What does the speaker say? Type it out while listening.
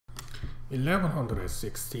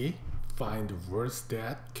1160. Find words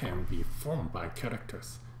that can be formed by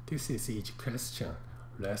characters. This is easy question.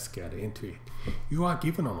 Let's get into it. You are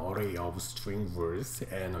given an array of string words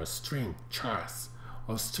and a string chars.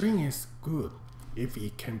 A string is good if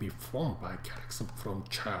it can be formed by characters from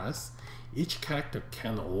chars. Each character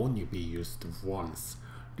can only be used once.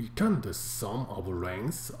 Return the sum of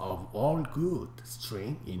lengths of all good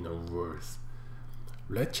string in a word.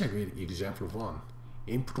 Let's check with example 1.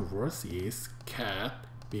 Input words is cat,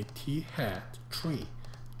 bt, hat, tree.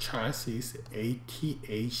 Chars is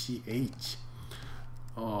ATACH.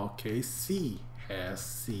 Okay, C has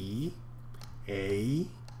C, A,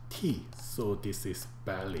 T. So this is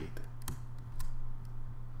valid.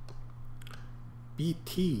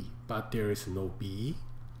 BT, but there is no B.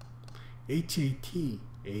 HAT,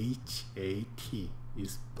 HAT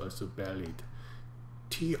is also valid.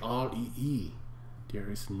 TREE, there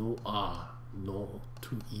is no R, no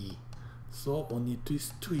to E. So only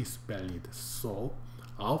this 2 is valid. So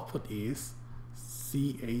output is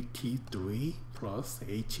CAT3 plus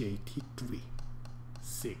HAT3,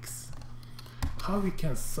 6. How we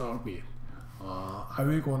can solve it? I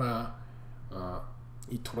will gonna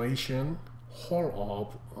iteration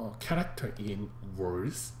whole of character in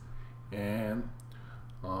words, and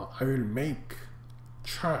I will make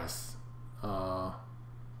chars. I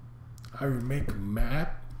will make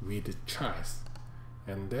map with chars,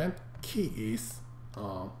 and then key is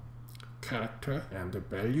character and the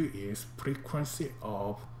value is frequency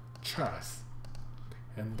of chars,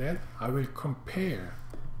 and then I will compare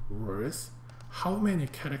words how many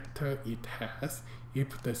character it has.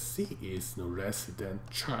 If the C is less than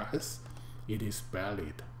chars, it is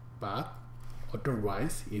valid, but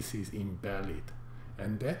otherwise it is invalid.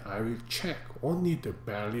 And then I will check only the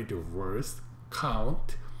valid words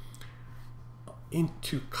count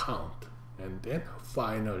into count, and then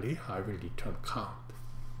finally I will return count.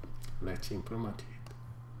 Let's implement it.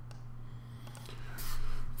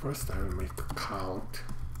 First I will make count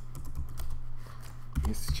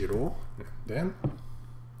is 0, and then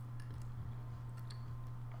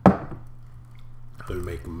I will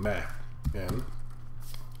make map, and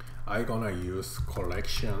I'm gonna use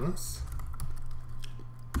collections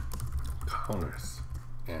counters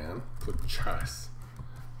and put chars.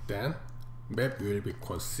 Then map will be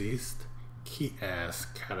consist key as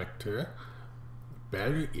character,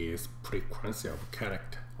 value is frequency of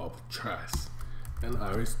character of chars, and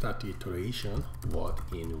I will start iteration word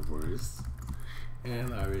in words,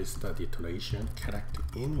 and I will start iteration character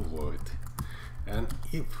in word. And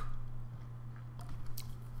if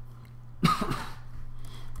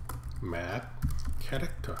map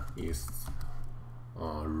character is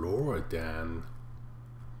lower than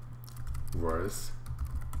words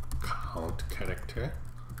count character,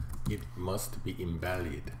 it must be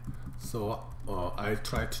invalid. So I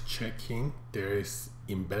try to checking there is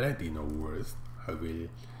invalid in a word. I will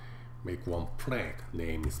make one flag,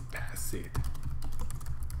 name is pass it,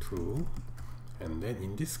 true, and then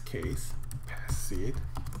in this case pass it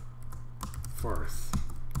first,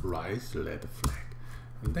 rise red flag,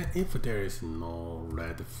 and then if there is no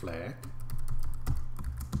red flag,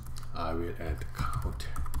 I will add count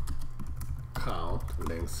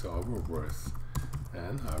length of words,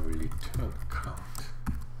 and I will return count.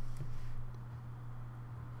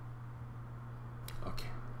 Okay,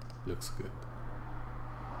 looks good.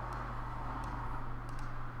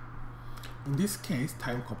 In this case,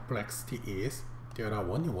 time complexity is there are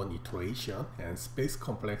only one iteration, and space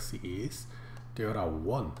complexity is there are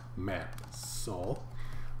one map. So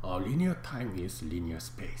linear time is linear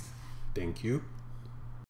space. Thank you.